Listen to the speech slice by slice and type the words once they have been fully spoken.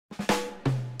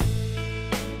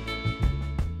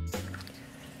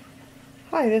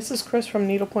Hi, this is Chris from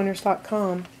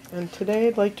needlepointers.com, and today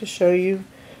I'd like to show you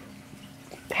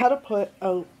how to put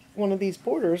one of these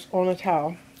borders on a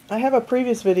towel. I have a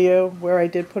previous video where I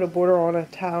did put a border on a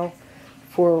towel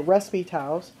for recipe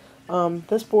towels.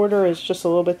 This border is just a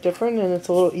little bit different and it's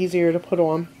a little easier to put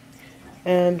on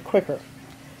and quicker.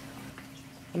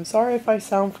 I'm sorry if I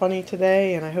sound funny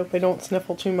today, and I hope I don't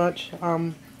sniffle too much.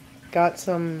 Got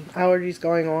some allergies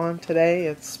going on today.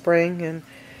 It's spring and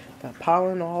the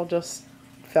pollen all just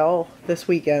fell this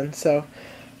weekend, so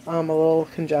I'm a little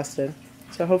congested.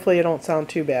 So hopefully it don't sound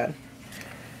too bad.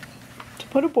 To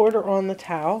put a border on the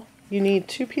towel, you need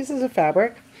 2 pieces of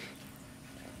fabric.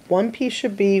 One piece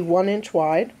should be 1 inch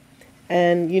wide,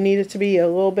 and you need it to be a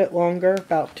little bit longer,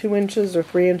 about 2 inches or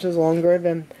 3 inches longer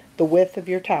than the width of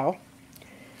your towel.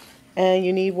 And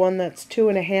you need one that's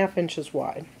 2.5 inches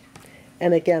wide,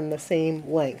 and again the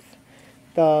same length.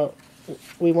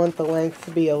 We want the length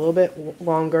to be a little bit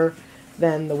longer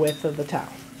than the width of the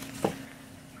towel.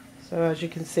 So as you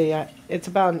can see, it's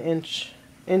about an inch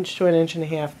to 1.5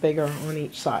 inches bigger on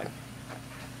each side.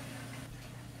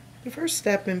 The first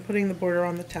step in putting the border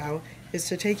on the towel is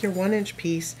to take your 1 inch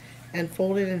piece and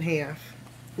fold it in half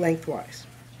lengthwise.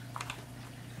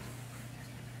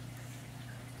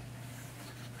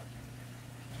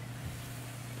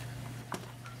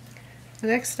 The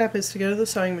next step is to go to the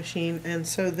sewing machine and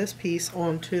sew this piece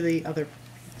onto the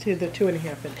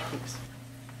 2.5 inch piece.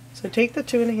 So take the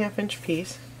 2.5 inch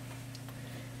piece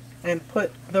and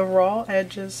put the raw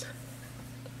edges.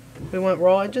 We want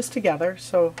raw edges together,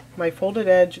 so my folded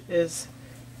edge is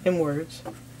inwards,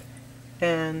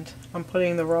 and I'm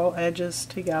putting the raw edges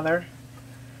together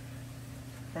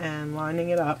and lining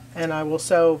it up, and I will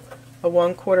sew a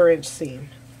 1/4 inch seam.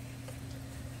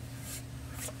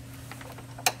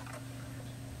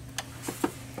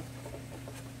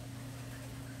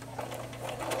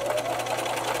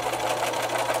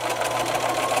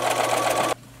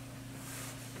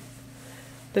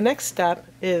 The next step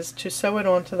is to sew it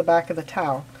onto the back of the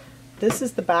towel. This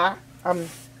is the back.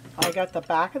 I got the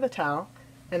back of the towel,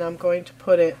 and I'm going to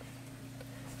put it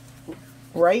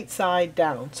right side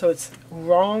down. So it's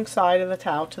wrong side of the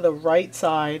towel to the right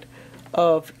side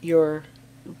of your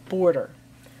border.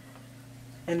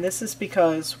 And this is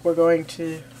because we're going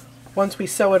to, once we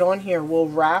sew it on here, we'll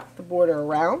wrap the border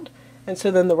around, and so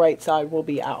then the right side will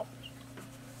be out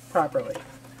properly.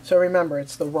 So remember,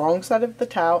 it's the wrong side of the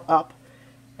towel up,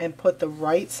 and put the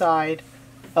right side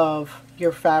of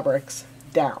your fabrics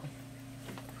down.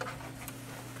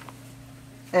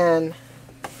 And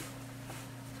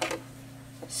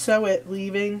sew it,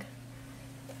 leaving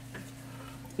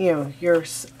your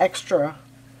extra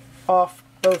off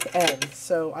both ends.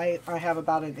 So I have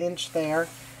about 1 inch there,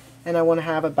 and I want to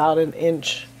have about 1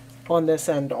 inch on this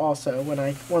end also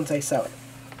once I sew it.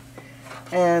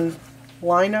 And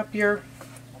line up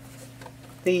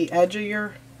the edge of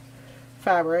your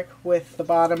fabric with the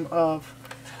bottom of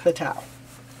the towel,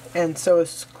 and sew a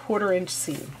 1/4 inch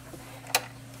seam.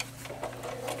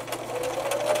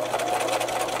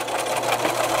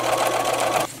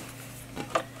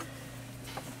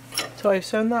 So I've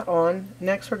sewn that on.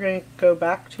 Next we're going to go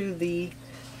back to the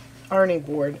ironing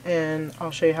board, and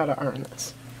I'll show you how to iron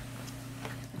this.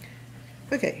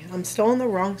 Okay, I'm still on the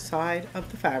wrong side of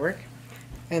the fabric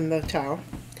and the towel,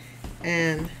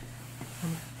 and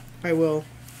I will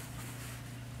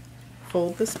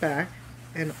fold this back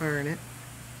and iron it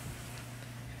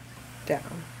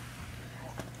down.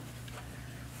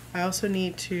 I also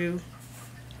need to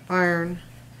iron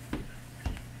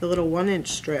the little 1 inch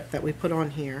strip that we put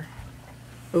on here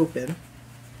open.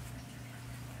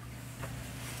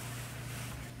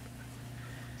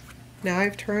 Now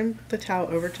I've turned the towel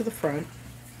over to the front,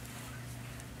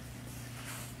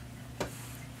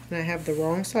 and I have the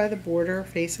wrong side of the border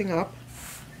facing up,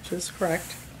 which is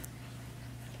correct.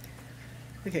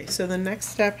 Okay, so the next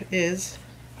step is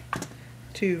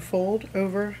to fold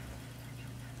over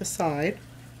the side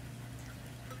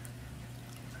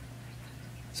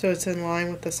so it's in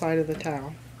line with the side of the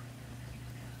towel.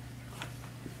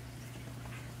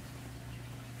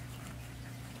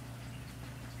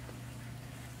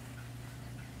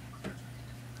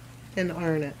 And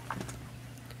iron it.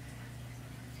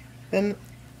 Then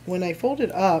when I fold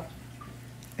it up,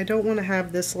 I don't want to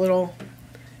have this little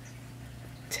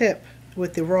tip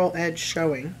with the raw edge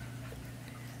showing.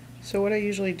 So what I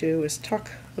usually do is tuck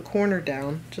the corner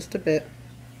down just a bit,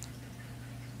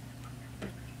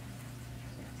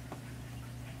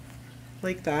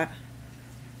 like that.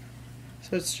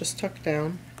 So it's just tucked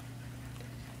down,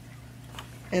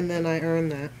 and then I iron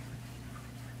that.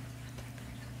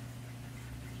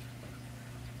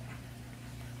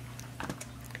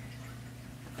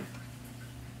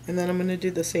 And then I'm going to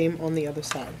do the same on the other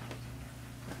side.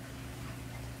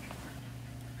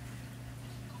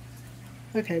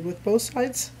 Okay, with both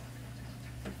sides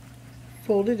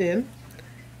folded in,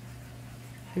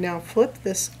 and now flip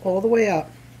this all the way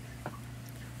up.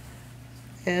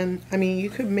 And I mean, you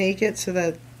could make it so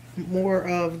that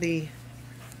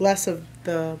less of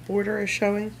the border is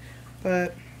showing,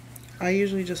 but I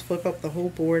usually just flip up the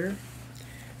whole border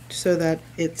so that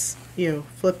it's,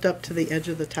 flipped up to the edge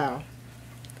of the towel.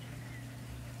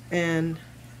 And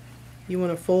you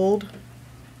want to fold,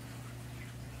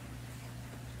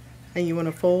 and you want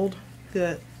to fold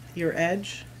your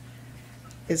edge.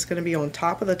 It's going to be on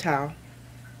top of the towel.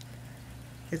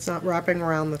 It's not wrapping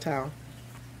around the towel.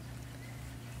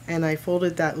 And I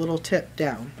folded that little tip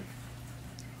down.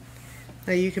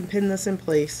 Now you can pin this in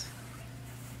place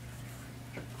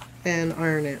and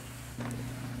iron it.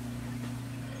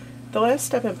 The last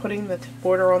step in putting the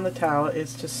border on the towel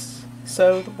is to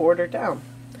sew the border down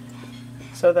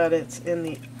so that it's in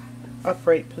the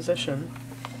upright position.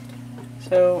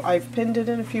 So I've pinned it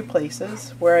in a few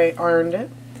places where I ironed it,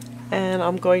 and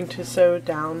I'm going to sew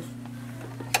down.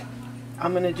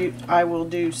 I will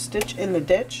do stitch in the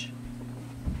ditch.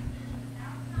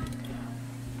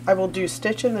 I will do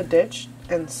stitch in the ditch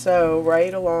and sew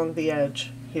right along the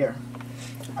edge here.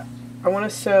 I want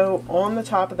to sew on the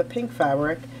top of the pink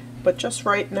fabric, but just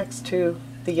right next to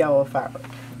the yellow fabric.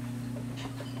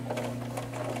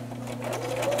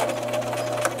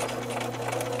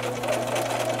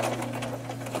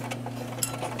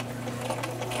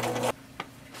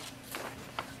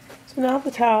 So now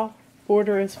the towel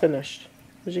border is finished.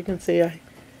 As you can see, I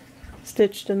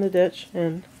stitched in the ditch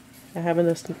and I have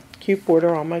this cute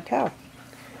border on my towel,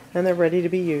 and they're ready to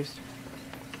be used.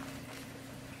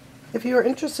 If you are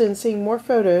interested in seeing more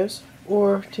photos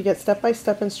or to get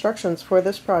step-by-step instructions for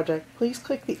this project, please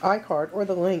click the iCard or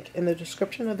the link in the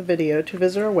description of the video to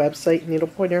visit our website,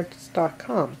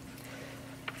 needlepointers.com.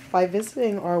 By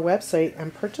visiting our website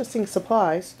and purchasing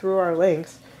supplies through our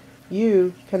links,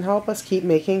 you can help us keep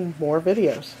making more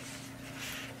videos.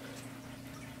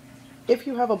 If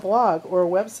you have a blog or a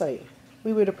website,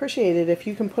 we would appreciate it if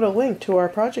you can put a link to our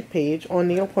project page on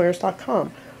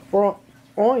needlepointers.com or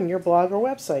on your blog or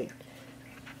website.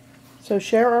 So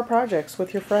share our projects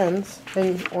with your friends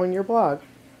and on your blog.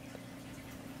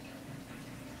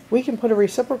 We can put a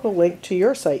reciprocal link to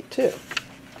your site too.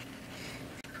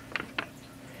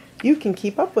 You can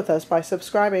keep up with us by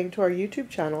subscribing to our YouTube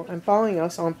channel and following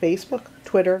us on Facebook,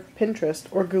 Twitter, Pinterest,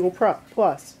 or Google+.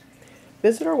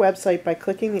 Visit our website by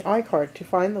clicking the iCard to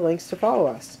find the links to follow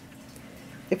us.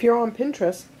 If you're on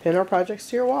Pinterest, pin our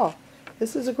projects to your wall.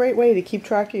 This is a great way to keep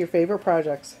track of your favorite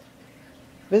projects.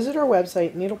 Visit our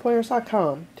website,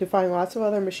 needlepointers.com, to find lots of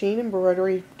other machine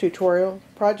embroidery tutorial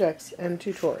projects and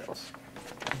tutorials.